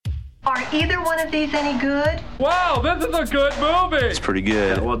either one of these any good? Wow, this is a good movie. It's pretty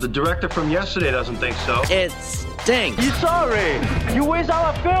good. Well, the director from yesterday doesn't think so. It stinks. You sorry? You waste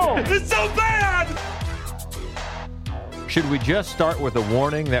our film. It's so bad. Should we just start with a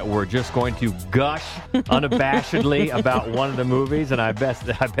warning that we're just going to gush unabashedly about one of the movies, and I bet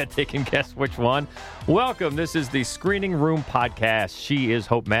they can guess which one? Welcome. This is the Screening Room Podcast. She is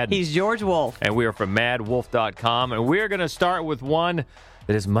Hope Madden. He's George Wolf. And we are from MadWolf.com, and we're going to start with one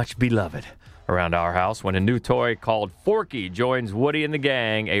that is much beloved around our house when a new toy called Forky joins Woody and the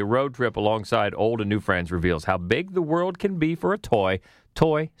gang. A road trip alongside old and new friends reveals how big the world can be for a toy.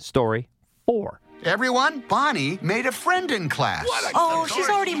 Toy Story 4. Everyone, Bonnie made a friend in class. She's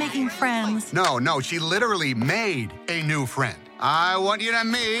already making friends. No, she literally made a new friend. I want you to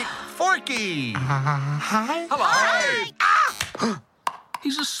meet Forky. Hi. Hello. Hi.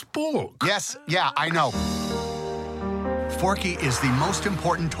 He's a spork. Yes, I know. Forky is the most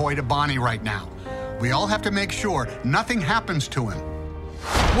important toy to Bonnie right now. We all have to make sure nothing happens to him.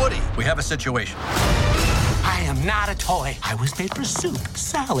 Woody, we have a situation. I am not a toy. I was made for soup,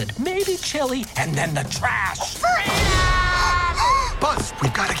 salad, maybe chili, and then the trash. Buzz,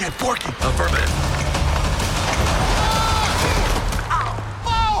 we've got to get Forky. Affirmative.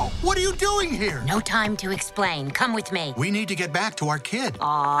 Oh, what are you doing here? No time to explain. Come with me. We need to get back to our kid.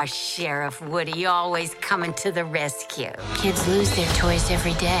 Aw, Sheriff Woody, always coming to the rescue. Kids lose their toys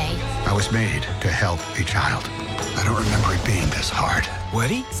every day. I was made to help a child. I don't remember it being this hard.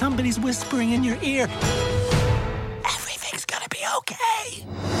 Woody, somebody's whispering in your ear. Everything's gonna be okay.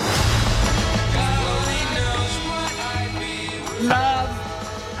 Love.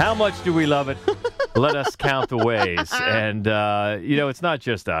 How much do we love it? Let us count the ways. And, it's not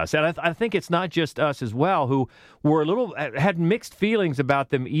just us. And I think it's not just us as well who were had mixed feelings about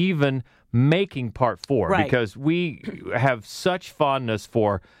them even making part 4. Right. Because we have such fondness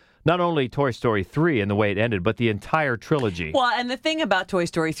for not only Toy Story 3 and the way it ended, but the entire trilogy. Well, and the thing about Toy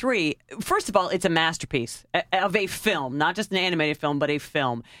Story 3, first of all, it's a masterpiece of a film, not just an animated film, but a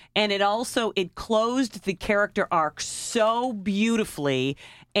film. And it closed the character arc so beautifully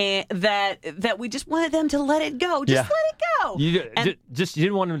and that we just wanted them to let it go. Let it go. You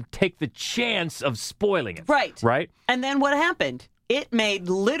didn't want them to take the chance of spoiling it. Right. And then what happened? It made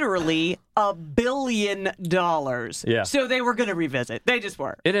literally $1 billion. Yeah. So they were going to revisit. They just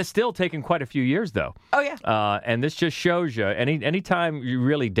were. It has still taken quite a few years, though. Oh, yeah. And this just shows you, anytime you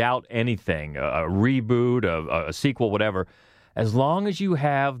really doubt anything, a reboot, a sequel, whatever, as long as you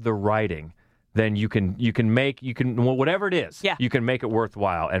have the writing, then you can whatever it is, you can make it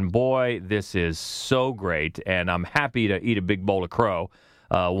worthwhile. And boy, this is so great. And I'm happy to eat a big bowl of crow,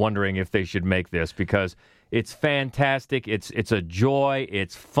 wondering if they should make this because it's fantastic. It's a joy.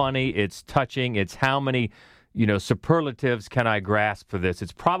 It's funny. It's touching. It's how many, superlatives can I grasp for this?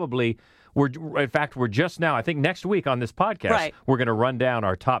 It's probably we're just now. I think next week on this podcast, we're going to run down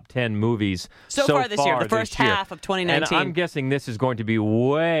our top 10 movies so far this year, the first half of 2019. And I'm guessing this is going to be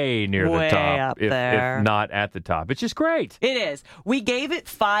way near the top, if not at the top. It's just great. It is. We gave it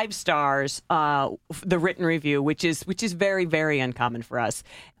 5 stars. The written review, which is very, very uncommon for us.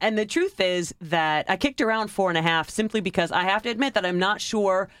 And the truth is that I kicked around 4.5 simply because I have to admit that I'm not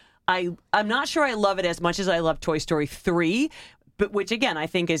sure I love it as much as I love Toy Story 3. But which, again, I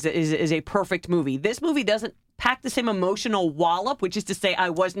think is a perfect movie. This movie doesn't pack the same emotional wallop, which is to say I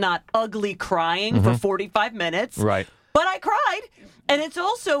was not ugly crying for 45 minutes. Right. But I cried. And it's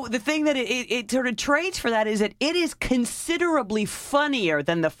also the thing that it sort of trades for that is that it is considerably funnier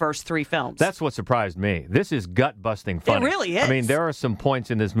than the first 3 films. That's what surprised me. This is gut-busting funny. It really is. I mean, there are some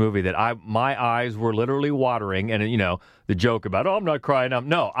points in this movie that my eyes were literally watering. And, the joke about, I'm not crying.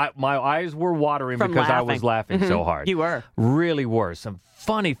 My eyes were watering From because laughing. I was laughing so hard. You were. Really were. Some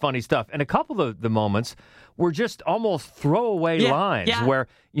funny stuff. And a couple of the moments were just almost throwaway lines where,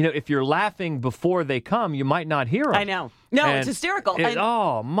 if you're laughing before they come, you might not hear them. I know. No, it's hysterical.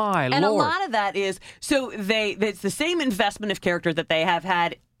 Oh, my Lord. And a lot of that is, it's the same investment of character that they have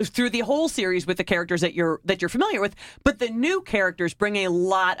had through the whole series with the characters that you're familiar with, but the new characters bring a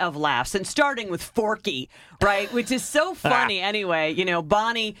lot of laughs, and starting with Forky, right, which is so funny anyway.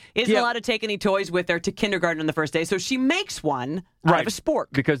 Bonnie isn't allowed to take any toys with her to kindergarten on the first day, so she makes one out of a spork.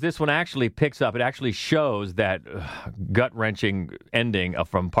 Because this one actually picks up, it actually shows that gut-wrenching ending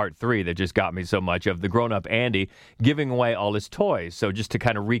from part 3 that just got me so much of the grown-up Andy giving away all his toys. So just to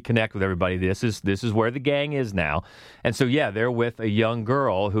kind of reconnect with everybody, this is where the gang is now. And so, they're with a young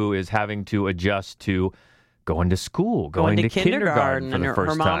girl who is having to adjust to going to school, going to kindergarten for the first time.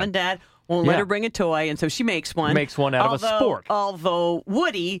 Her mom and dad won't let her bring a toy, and so she makes one. Makes one out of a spork. Although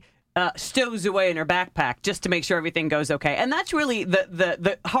Woody stows away in her backpack just to make sure everything goes okay. And that's really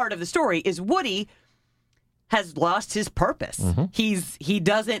the heart of the story is Woody has lost his purpose. He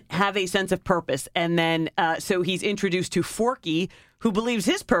doesn't have a sense of purpose. And then so he's introduced to Forky, who believes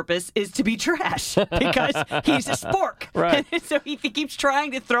his purpose is to be trash because he's a spork. Right. And so he keeps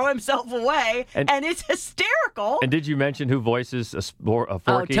trying to throw himself away, and it's hysterical. And did you mention who voices a Forky?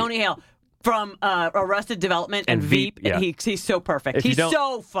 Oh, Tony Hale. From Arrested Development and Veep. Yeah. He's so perfect. He's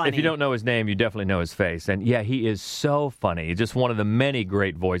so funny. If you don't know his name, you definitely know his face. And yeah, he is so funny. He's just one of the many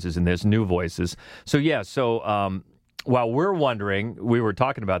great voices in this, new voices. So while we're wondering, we were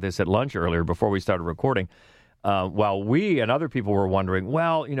talking about this at lunch earlier before we started recording, while we and other people were wondering,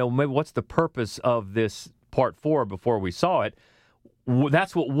 well, maybe what's the purpose of this part 4 before we saw it?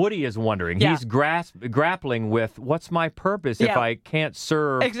 That's what Woody is wondering. Yeah. He's grappling with what's my purpose if I can't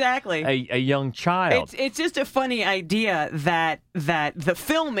serve a young child. It's just a funny idea that the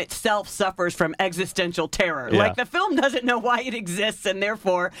film itself suffers from existential terror. Yeah. Like the film doesn't know why it exists, and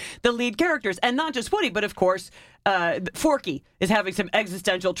therefore the lead characters, and not just Woody, but of course Forky is having some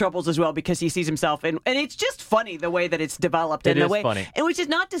existential troubles as well because he sees himself and it's just funny the way that it's developed. It and is the way, funny. And which is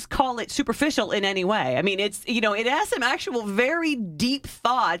not to call it superficial in any way. I mean, it's it has some actual very deep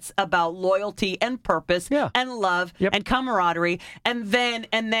thoughts about loyalty and purpose and love and camaraderie and then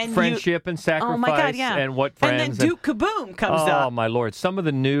friendship and sacrifice. Oh my God, yeah. And what friends. And then Duke Kaboom comes up. Oh my Lord! Some of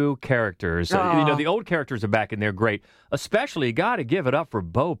the new characters, the old characters are back and they're great. Especially, got to give it up for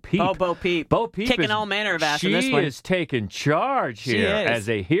Bo Peep. Oh, Bo Peep! Bo Peep kicking is, all manner of ass in this She one. is taking charge here as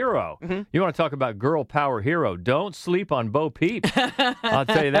a hero. Mm-hmm. You want to talk about girl power hero? Don't sleep on Bo Peep. I'll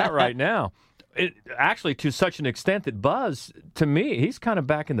tell you that right now. Actually, to such an extent that Buzz, to me, he's kind of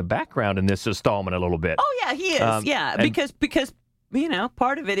back in the background in this installment a little bit. Oh yeah, he is. Because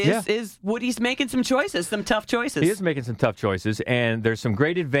part of it is Woody's making some choices, some tough choices. He is making some tough choices, and there's some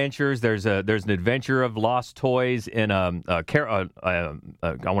great adventures. There's an adventure of lost toys in I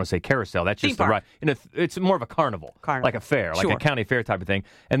want to say carousel. That's just the right. It's more of a carnival, like a fair, like a county fair type of thing.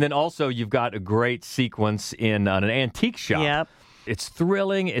 And then also you've got a great sequence in an antique shop. Yep. It's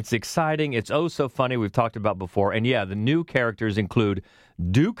thrilling. It's exciting. It's oh so funny. We've talked about before. And yeah, the new characters include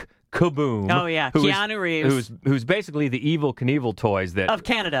Duke Kaboom. Oh yeah, Keanu Reeves, who's basically the Evel Knievel toys that of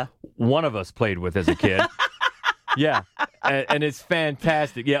Canada. One of us played with as a kid. Yeah, and it's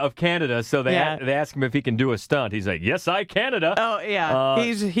fantastic. Yeah, of Canada. So they ask him if he can do a stunt. He's like, "Yes, I Canada." Oh yeah,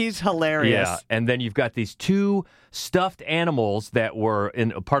 he's hilarious. Yeah, and then you've got these 2 stuffed animals that were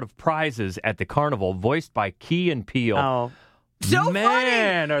in a part of prizes at the carnival, voiced by Key and Peele. Oh, so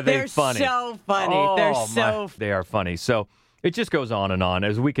man, funny. Are they funny? They're so funny. Oh, they are funny. So. It just goes on and on,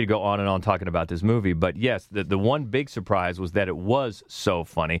 as we could go on and on talking about this movie. But yes, the one big surprise was that it was so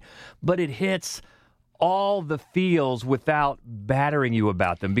funny. But it hits all the feels without battering you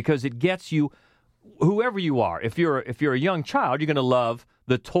about them because it gets you, whoever you are. If you're a young child, you're going to love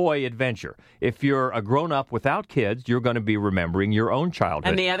the toy adventure. If you're a grown-up without kids, you're going to be remembering your own childhood.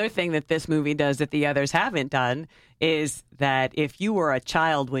 And the other thing that this movie does that the others haven't done is that if you were a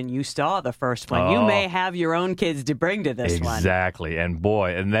child when you saw the first one, you may have your own kids to bring to this one. Exactly. And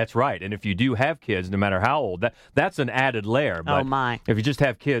boy, and that's right. And if you do have kids, no matter how old, that's an added layer. But oh my. If you just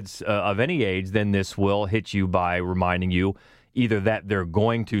have kids of any age, then this will hit you by reminding you either that they're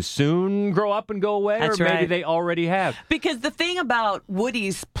going to soon grow up and go away, That's or maybe right. they already have. Because the thing about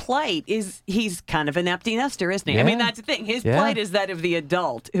Woody's plight is he's kind of an empty nester, isn't he? Yeah. I mean, that's the thing. His plight is that of the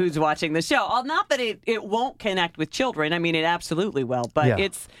adult who's watching the show. Not that it won't connect with children. I mean, it absolutely will. But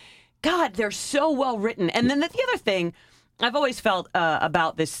it's, God, they're so well written. And then the other thing I've always felt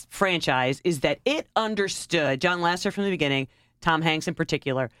about this franchise is that it understood, John Lasseter from the beginning, Tom Hanks in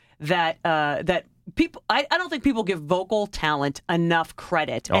particular, that people, I don't think people give vocal talent enough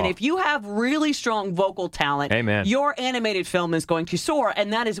credit. And if you have really strong vocal talent, Amen. Your animated film is going to soar.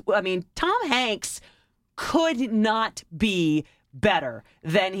 And that is, I mean, Tom Hanks could not be better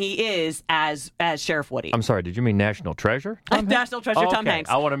than he is as Sheriff Woody. I'm sorry, did you mean National Treasure? National Treasure, Tom Hanks.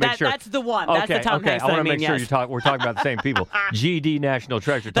 I want to make sure. That's the one. That's the Tom Hanks. I want to make sure yes. we're talking about the same people. GD National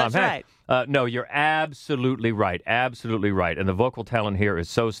Treasure, Tom That's Hanks. right. No, you're absolutely right. Absolutely right. And the vocal talent here is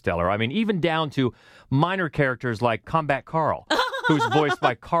so stellar. I mean, even down to minor characters like Combat Carl, who's voiced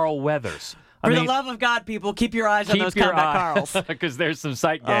by Carl Weathers. For the love of God, people, keep your eyes on those Combat Carls. Because there's some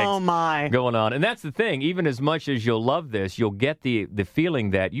sight gags going on. And that's the thing. Even as much as you'll love this, you'll get the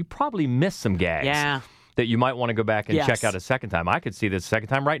feeling that you probably missed some gags. Yeah. That you might want to go back and check out a second time. I could see this a second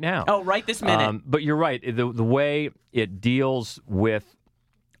time right now. Oh, right this minute. But you're right. The way it deals with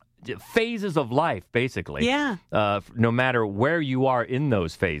phases of life, basically. Yeah. No matter where you are in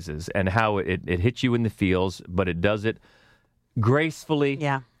those phases and how it hits you in the feels, but it does it gracefully.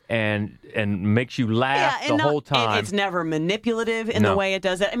 Yeah. and makes you laugh the whole time. It's never manipulative in the way it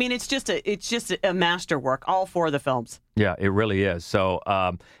does it. I mean, it's just a masterwork, all four of the films. Yeah, it really is. So,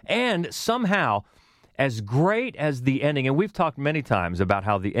 and somehow, as great as the ending, and we've talked many times about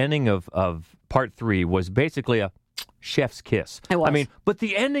how the ending of Part 3 was basically a chef's kiss. It was. I mean, but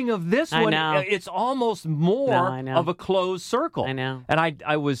the ending of this one, it's almost more of a closed circle. I know. And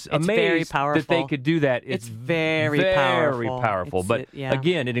I was amazed that they could do that. It's very powerful. But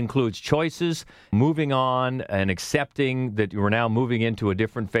again, it includes choices, moving on and accepting that we're now moving into a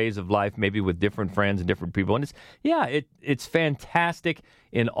different phase of life, maybe with different friends and different people. And it's fantastic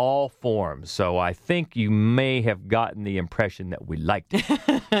in all forms. So I think you may have gotten the impression that we liked it.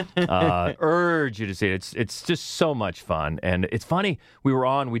 Urge you to see it. It's just so much fun. And it's funny, we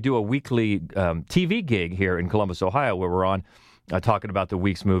do a weekly TV gig here in Columbus, Ohio, where we're on talking about the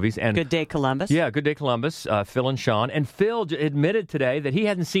week's movies. And Good Day Columbus. Yeah, Good Day Columbus, Phil and Sean. And Phil admitted today that he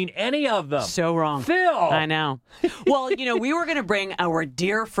hadn't seen any of them. So wrong. Phil! I know. Well, we were going to bring our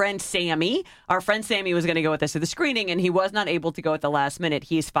dear friend Sammy. Our friend Sammy was going to go with us to the screening, and he was not able to go at the last minute.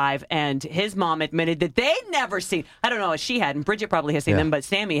 He's 5, and his mom admitted that they'd never seen, I don't know if she hadn't, Bridget probably has seen them, but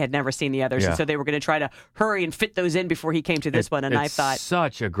Sammy had never seen the others, and so they were going to try to hurry and fit those in before he came to this one, and I thought... It's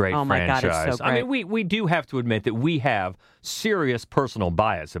such a great franchise. Oh my God, it's so great. I mean, we do have to admit that we have serious personal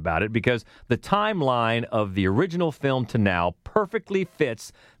bias about it because the timeline of the original film to now perfectly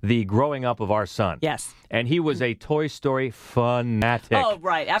fits the growing up of our son. Yes. And he was a Toy Story fanatic. Oh,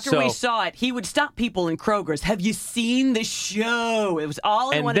 right. After we saw it, he would stop people in Kroger's. Have you seen the show? It was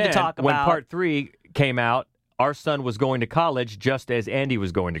all he wanted to talk about. When Part 3 came out, our son was going to college just as Andy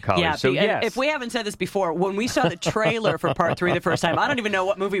was going to college. Yeah, so yes. If we haven't said this before, when we saw the trailer for Part 3 the first time, I don't even know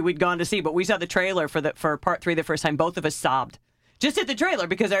what movie we'd gone to see, but we saw the trailer for Part 3 the first time. Both of us sobbed. Just at the trailer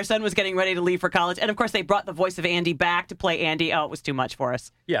because our son was getting ready to leave for college. And, of course, they brought the voice of Andy back to play Andy. Oh, it was too much for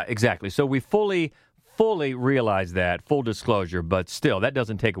us. Yeah, exactly. So we fully realize that, full disclosure, but still, that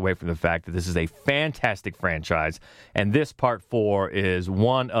doesn't take away from the fact that this is a fantastic franchise, and this Part 4 is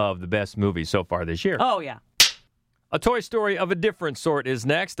one of the best movies so far this year. Oh, yeah. A Toy Story of a different sort is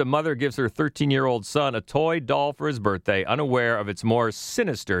next. A mother gives her 13-year-old son a toy doll for his birthday, unaware of its more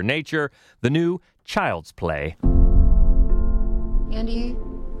sinister nature, the new Child's Play. Andy,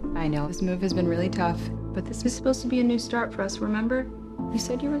 I know this move has been really tough, but this is supposed to be a new start for us, remember? You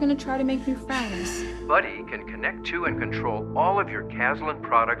said you were going to try to make new friends. Buddy can connect to and control all of your Caslin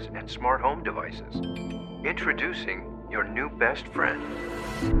products and smart home devices. Introducing your new best friend.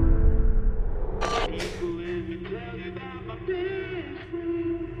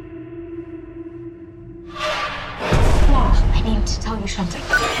 Mom, I need to tell you something,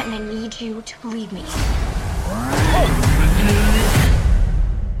 and I need you to believe me.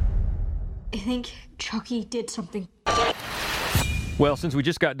 I think Chucky did something. Well, since we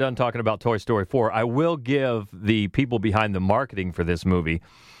just got done talking about Toy Story 4, I will give the people behind the marketing for this movie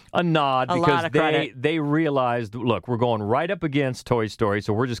a nod because they realized, look, we're going right up against Toy Story,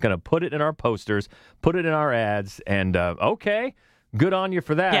 so we're just going to put it in our posters, put it in our ads, and okay, good on you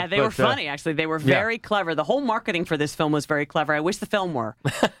for that. Yeah, they were funny, actually. They were very clever. The whole marketing for this film was very clever. I wish the film were.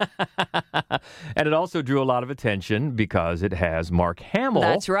 And it also drew a lot of attention because it has Mark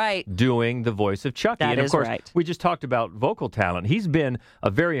Hamill doing the voice of Chucky. That and of is course, right. We just talked about vocal talent. He's been a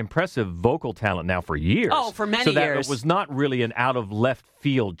very impressive vocal talent now for years. Oh, for many years. So that years. it was not really an out of left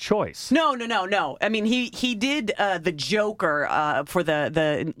field choice. No. I mean, he did the Joker for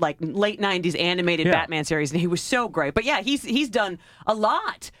the late 90s animated Batman series, and he was so great. But yeah, he's done a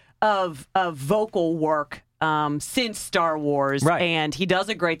lot of vocal work since Star Wars, and he does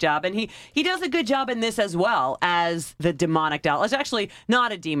a great job, and he does a good job in this as well as the demonic doll. It's actually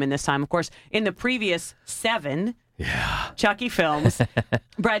not a demon this time, of course. In the previous 7 Chucky films,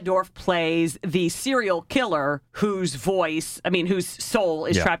 Brad Dourif plays the serial killer whose soul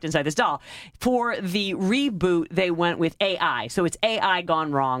is trapped inside this doll. For the reboot, they went with AI, so it's AI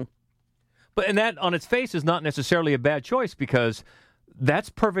gone wrong. And that, on its face, is not necessarily a bad choice because that's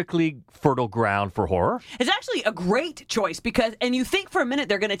perfectly fertile ground for horror. It's actually a great choice because, and you think for a minute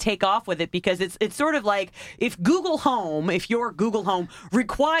they're going to take off with it because it's sort of like if your Google Home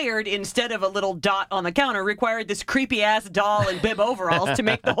required, instead of a little dot on the counter, required this creepy ass doll and bib overalls to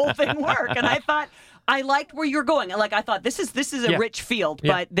make the whole thing work. And I thought, I liked where you're going. Like, I thought this is a rich field,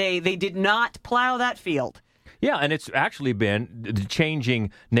 but they did not plow that field. Yeah, and it's actually been the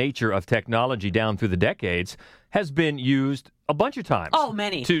changing nature of technology down through the decades has been used a bunch of times. Oh,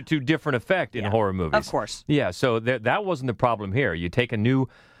 many. To different effect in horror movies. Of course. Yeah, so that wasn't the problem here. You take a new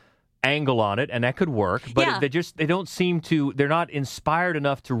angle on it, and that could work, but they don't seem to, they're not inspired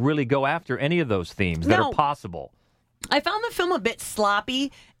enough to really go after any of those themes that are possible. I found the film a bit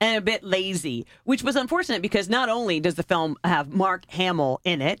sloppy and a bit lazy, which was unfortunate because not only does the film have Mark Hamill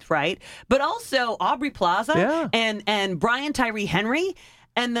in it, right, but also Aubrey Plaza and Brian Tyree Henry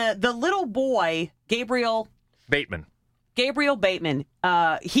and the little boy, Gabriel Bateman,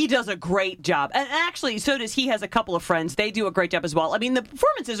 he does a great job. And actually, so does he has a couple of friends. They do a great job as well. I mean, the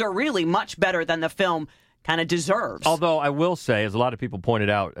performances are really much better than the film kind of deserves. Although I will say, as a lot of people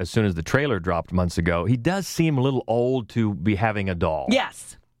pointed out as soon as the trailer dropped months ago, he does seem a little old to be having a doll.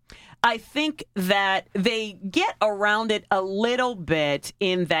 Yes. I think that they get around it a little bit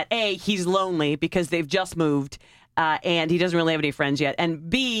in that, A, he's lonely because they've just moved and he doesn't really have any friends yet. And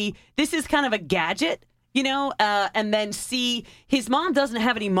B, this is kind of a gadget. And then C, his mom doesn't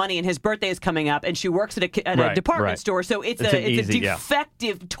have any money and his birthday is coming up and she works at a department store. So it's a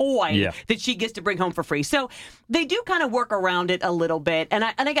defective toy that she gets to bring home for free. So they do kind of work around it a little bit. And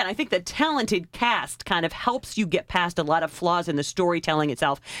again, I think the talented cast kind of helps you get past a lot of flaws in the storytelling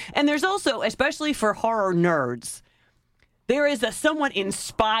itself. And there's also, especially for horror nerds, there is a somewhat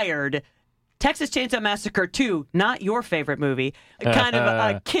inspired Texas Chainsaw Massacre 2, not your favorite movie, kind of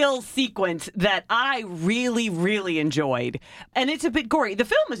a kill sequence that I really, really enjoyed. And it's a bit gory. The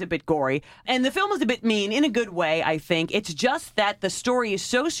film is a bit gory, and the film is a bit mean in a good way, I think. It's just that the story is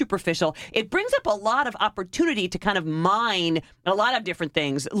so superficial. It brings up a lot of opportunity to kind of mine a lot of different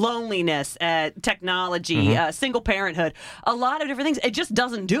things. Loneliness, technology, single parenthood, a lot of different things. It just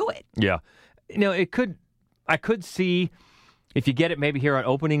doesn't do it. Yeah. I could see... If you get it maybe here on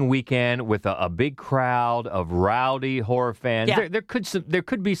opening weekend with a big crowd of rowdy horror fans, there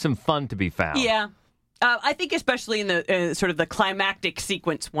could be some fun to be found. Yeah. I think especially in the sort of the climactic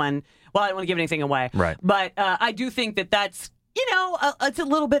sequence one. Well, I don't want to give anything away. Right. But I do think that's, it's a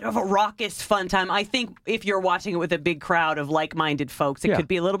little bit of a raucous fun time. I think if you're watching it with a big crowd of like-minded folks, it could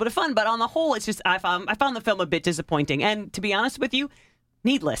be a little bit of fun. But on the whole, it's just I found the film a bit disappointing. And to be honest with you,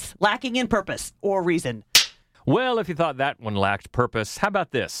 needless, lacking in purpose or reason. Well, if you thought that one lacked purpose, how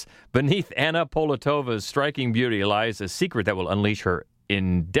about this? Beneath Anna Politova's striking beauty lies a secret that will unleash her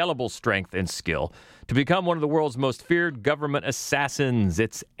indelible strength and skill to become one of the world's most feared government assassins.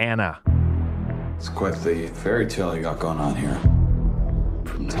 It's Anna. It's quite the fairy tale you got going on here.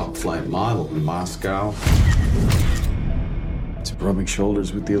 From top flight model in Moscow to rubbing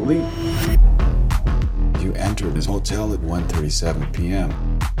shoulders with the elite. You entered this hotel at 1:37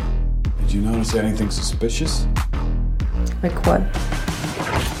 p.m. Did you notice anything suspicious? Like what?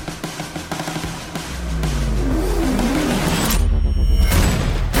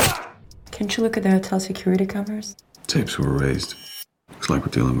 Can't you look at the hotel security cameras? Tapes were raised. Looks like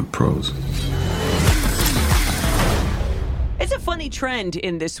we're dealing with pros. It's a funny trend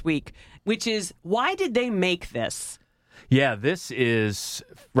in this week, which is, why did they make this? Yeah, this is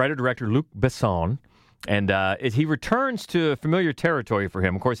writer-director Luc Besson. And he returns to familiar territory for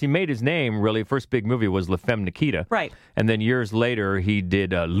him. Of course, he made his name, really. First big movie was La Femme Nikita. Right. And then years later, he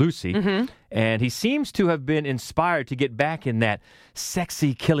did Lucy. Mm-hmm. And he seems to have been inspired to get back in that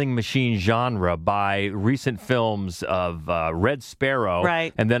sexy killing machine genre by recent films of Red Sparrow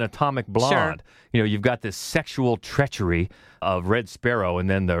and then Atomic Blonde. Sure. You've got this sexual treachery of Red Sparrow and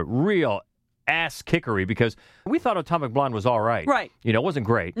then the real ass kickery, because we thought Atomic Blonde was all right. Right. It wasn't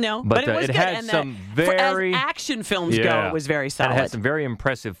great. No, but it was it good. had and some very... As action films go, it was very solid. And it had some very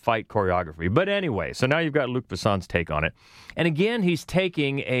impressive fight choreography. But anyway, so now you've got Luc Besson's take on it. And again, he's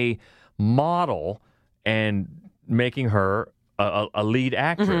taking a model and making her a lead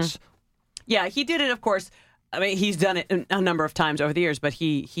actress. Mm-hmm. Yeah, he did it, of course. I mean, he's done it a number of times over the years, but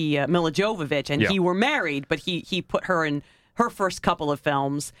he Mila Jovovich, and he were married, but he put her in her first couple of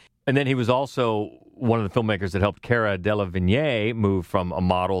films. And then he was also one of the filmmakers that helped Cara Delevingne move from a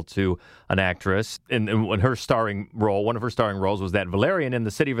model to an actress. And her starring role, one of her starring roles was that Valerian in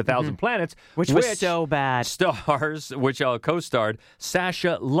The City of a Thousand Planets. Which was so bad. Which co-starred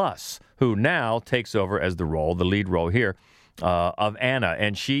Sasha Luss, who now takes over as the lead role here, of Anna.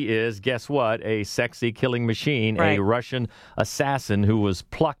 And she is, guess what, a sexy killing machine, a Russian assassin who was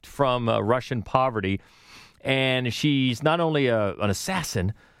plucked from Russian poverty. And she's not only an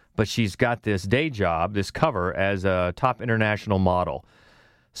assassin, but she's got this day job, this cover, as a top international model.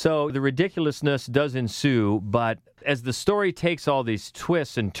 So the ridiculousness does ensue, but as the story takes all these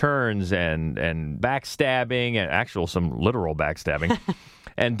twists and turns and backstabbing, and some literal backstabbing,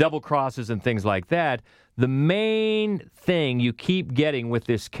 and double crosses and things like that, the main thing you keep getting with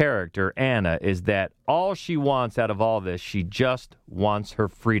this character, Anna, is that all she wants out of all this, she just wants her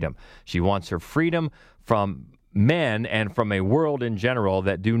freedom. She wants her freedom from men and from a world in general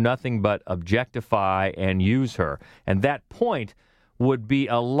that do nothing but objectify and use her. And that point would be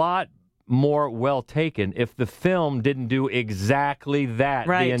a lot more well taken if the film didn't do exactly that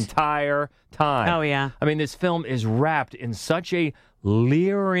the entire time. Oh, yeah. I mean, this film is wrapped in such a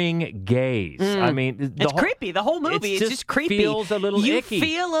leering gaze. I mean, it's creepy. The whole movie is just creepy. Feels a little icky. You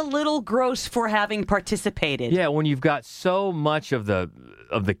feel a little gross for having participated. Yeah, when you've got so much of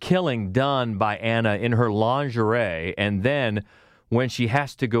the killing done by Anna in her lingerie, and then when she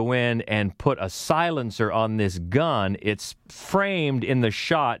has to go in and put a silencer on this gun, it's framed in the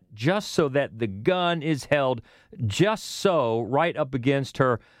shot just so that the gun is held just so right up against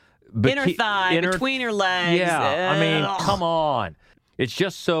her inner thigh, between her legs. Yeah, I mean, come on. It's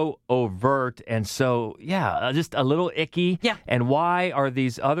just so overt and so, just a little icky. Yeah. And why are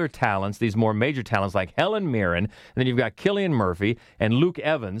these other talents, these more major talents like Helen Mirren, and then you've got Cillian Murphy and Luke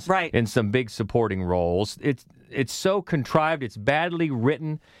Evans in some big supporting roles. It's so contrived, it's badly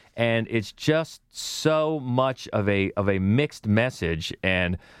written, and it's just so much of a mixed message.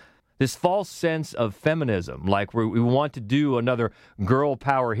 And this false sense of feminism, like we want to do another girl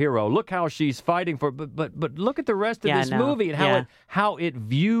power hero. Look how she's fighting for, but look at the rest of this movie and how it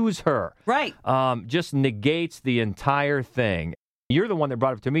views her. Right. Just negates the entire thing. You're the one that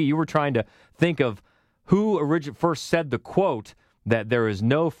brought it to me. You were trying to think of who first said the quote that there is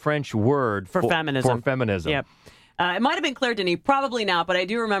no French word for feminism. Yep. It might have been Claire Denis, probably not, but I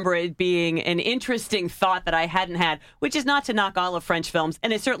do remember it being an interesting thought that I hadn't had, which is not to knock all of French films,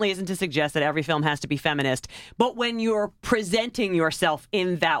 and it certainly isn't to suggest that every film has to be feminist. But when you're presenting yourself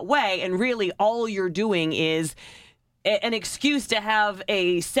in that way, and really all you're doing is an excuse to have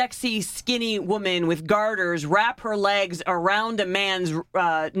a sexy, skinny woman with garters wrap her legs around a man's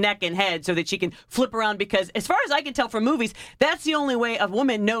neck and head so that she can flip around, because as far as I can tell from movies, that's the only way a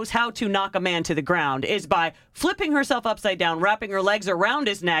woman knows how to knock a man to the ground, is by flipping herself upside down, wrapping her legs around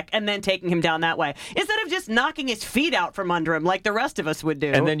his neck, and then taking him down that way, instead of just knocking his feet out from under him like the rest of us would do.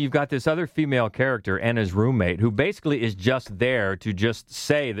 And then you've got this other female character, Anna's roommate, who basically is just there to just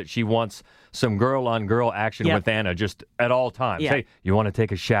say that she wants some girl-on-girl action with Anna just at all times. Hey, you want to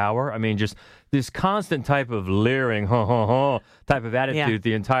take a shower? I mean, just this constant type of leering, type of attitude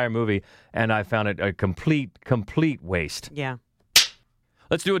the entire movie, and I found it a complete waste. Yeah.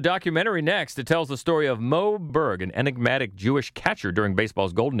 Let's do a documentary next that tells the story of Moe Berg, an enigmatic Jewish catcher during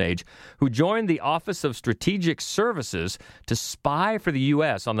baseball's golden age, who joined the Office of Strategic Services to spy for the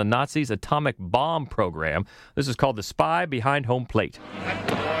U.S. on the Nazis' atomic bomb program. This is called The Spy Behind Home Plate.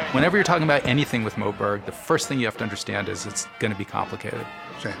 Whenever you're talking about anything with Moe Berg, the first thing you have to understand is it's going to be complicated.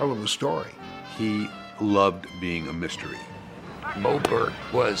 It's a hell of a story. He loved being a mystery. Moe Berg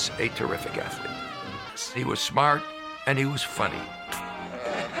was a terrific athlete. He was smart and he was funny.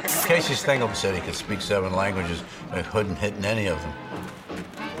 Casey Stengel said he could speak 7 languages and couldn't hit in any of them.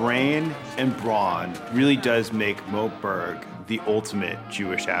 Brain and brawn really does make Moe Berg the ultimate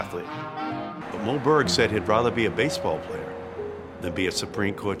Jewish athlete. But Moe Berg said he'd rather be a baseball player than be a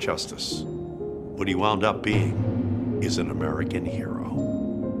Supreme Court justice. What he wound up being is an American hero.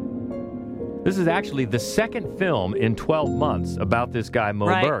 This is actually the second film in 12 months about this guy, Moe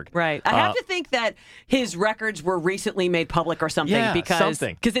Berg. Right. I have to think that his records were recently made public or something, because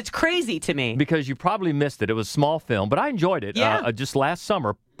it's crazy to me. Because you probably missed it. It was a small film, but I enjoyed it. Yeah. Just last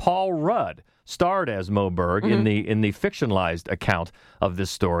summer, Paul Rudd starred as Moe Berg in the fictionalized account of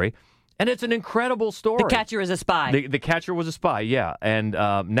this story. And it's an incredible story. The Catcher is a Spy. The Catcher was a spy, yeah. And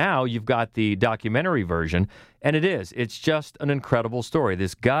now you've got the documentary version, and it's just an incredible story.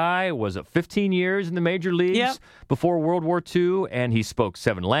 This guy was 15 years in the major leagues before World War II, and he spoke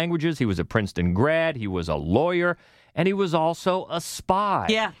 7 languages. He was a Princeton grad. He was a lawyer, and he was also a spy.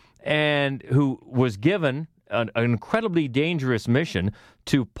 Yeah. And who was given an incredibly dangerous mission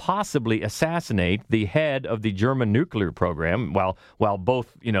to possibly assassinate the head of the German nuclear program while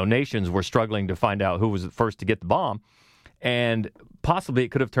both nations were struggling to find out who was the first to get the bomb. And possibly it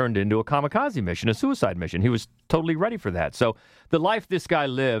could have turned into a kamikaze mission, a suicide mission. He was totally ready for that. So the life this guy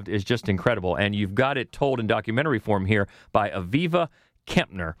lived is just incredible. And you've got it told in documentary form here by Aviva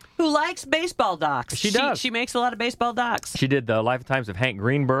Kempner, who likes baseball docs. She does. She makes a lot of baseball docs. She did the Lifetimes of Hank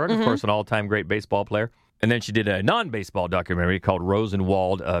Greenberg, of course, an all-time great baseball player. And then she did a non-baseball documentary called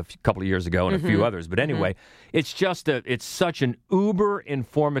Rosenwald a couple of years ago, and a few others. But anyway, it's such an uber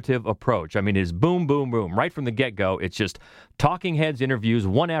informative approach. I mean, it's boom, boom, boom. Right from the get-go, it's just talking heads interviews,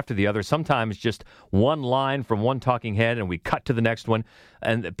 one after the other. Sometimes just one line from one talking head, and we cut to the next one.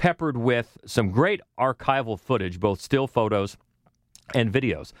 And peppered with some great archival footage, both still photos and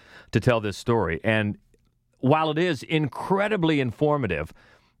videos, to tell this story. And while it is incredibly informative,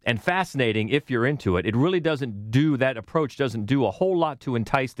 and fascinating if you're into it. It really doesn't do, that approach doesn't do a whole lot to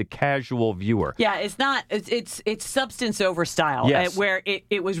entice the casual viewer. Yeah, it's not, it's substance over style, Yes. where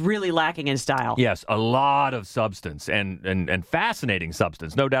it was really lacking in style. Yes, a lot of substance and fascinating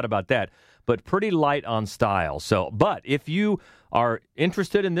substance, no doubt about that, but pretty light on style. So, but if you are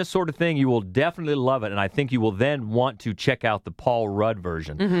interested in this sort of thing, you will definitely love it, and I think you will then want to check out the Paul Rudd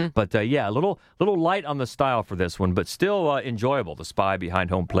version. Mm-hmm. But yeah, a little light on the style for this one, but still enjoyable. The Spy Behind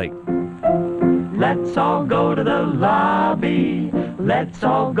Home Plate. Let's all go to the lobby. Let's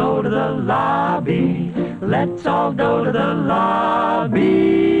all go to the lobby. Let's all go to the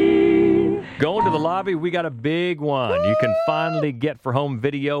lobby. Going to the lobby, we got a big one. You can finally get for home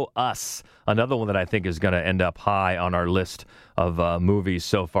video Us, another one that I think is going to end up high on our list of movies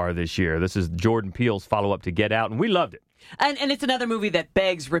so far this year. This is Jordan Peele's follow-up to Get Out, and we loved it. And it's another movie that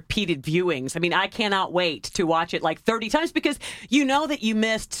begs repeated viewings. I mean, I cannot wait to watch it like 30 times because you know that you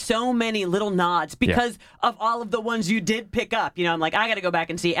missed so many little nods because of all of the ones you did pick up. You know, I'm like, I got to go back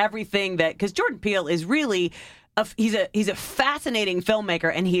and see everything that, because Jordan Peele is really... He's a fascinating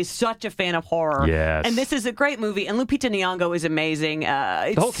filmmaker, and he's such a fan of horror. Yes. And this is a great movie, and Lupita Nyong'o is amazing.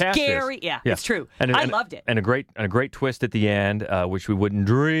 It's the whole cast scary. is. Yeah, it's true. I loved it. And a great twist at the end, which we wouldn't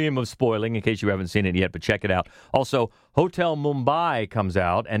dream of spoiling in case you haven't seen it yet, but check it out. Also, Hotel Mumbai comes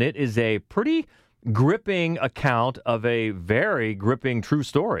out, and it is a pretty gripping account of a very gripping true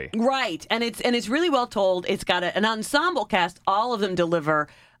story. Right, and it's really well told. It's got an ensemble cast. All of them deliver.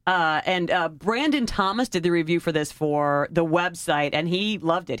 And Brandon Thomas did the review for this for the website, and he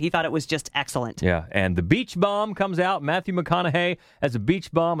loved it. He thought it was just excellent. Yeah, and The Beach Bum comes out. Matthew McConaughey as a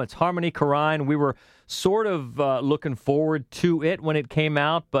beach bum. It's Harmony Korine. We were sort of looking forward to it when it came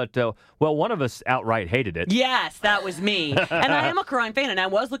out, but, well, one of us outright hated it. Yes, that was me. And I am a Korine fan, and I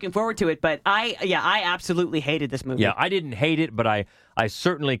was looking forward to it, but I absolutely hated this movie. Yeah, I didn't hate it, but I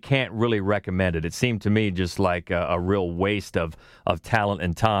certainly can't really recommend it. It seemed to me just like a real waste of talent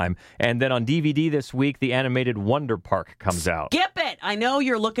and time. And then on DVD this week, the animated Wonder Park comes out. Skip it! I know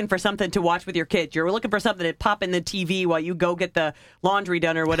you're looking for something to watch with your kids. You're looking for something to pop in the TV while you go get the laundry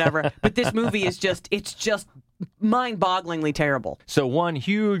done or whatever. But this movie is just mind-bogglingly terrible. So one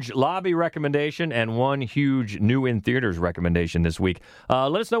huge lobby recommendation and one huge new in theaters recommendation this week.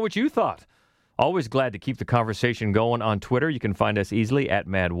 Let us know what you thought. Always glad to keep the conversation going on Twitter. You can find us easily at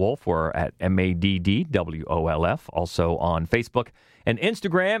Mad Wolf or at MADDWOLF. Also on Facebook and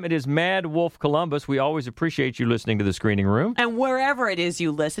Instagram, it is Mad Wolf Columbus. We always appreciate you listening to The Screening Room. And wherever it is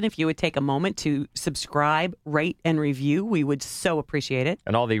you listen, if you would take a moment to subscribe, rate, and review, we would so appreciate it.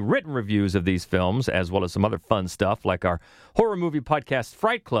 And all the written reviews of these films, as well as some other fun stuff like our horror movie podcast,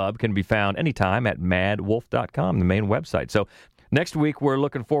 Fright Club, can be found anytime at madwolf.com, the main website. So next week, we're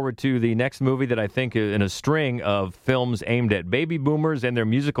looking forward to the next movie that I think is in a string of films aimed at baby boomers and their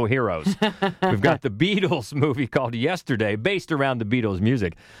musical heroes. We've got the Beatles movie called Yesterday, based around the Beatles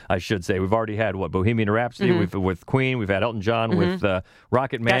music, I should say. We've already had, Bohemian Rhapsody with Queen. We've had Elton John with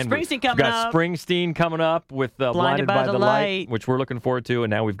Rocket Man. Got Springsteen coming We've got Springsteen coming up with Blinded by the Light, which we're looking forward to.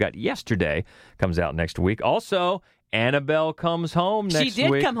 And now we've got Yesterday comes out next week. Also, Annabelle comes home next week. She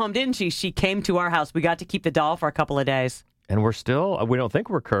did come home, didn't she? She came to our house. We got to keep the doll for a couple of days. And we don't think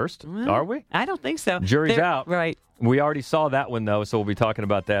we're cursed, are we? I don't think so. Jury's out. Right. We already saw that one, though, so we'll be talking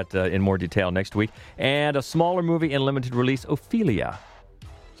about that in more detail next week. And a smaller movie in limited release, Ophelia.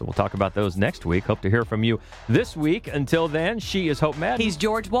 So we'll talk about those next week. Hope to hear from you this week. Until then, she is Hope Madden. He's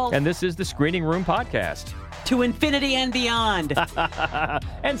George Wolf. And this is the Screening Room Podcast. To infinity and beyond.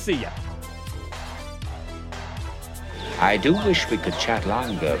 And see ya. I do wish we could chat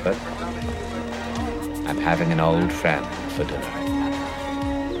longer, but I'm having an old friend for dinner.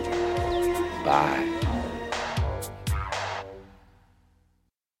 Bye.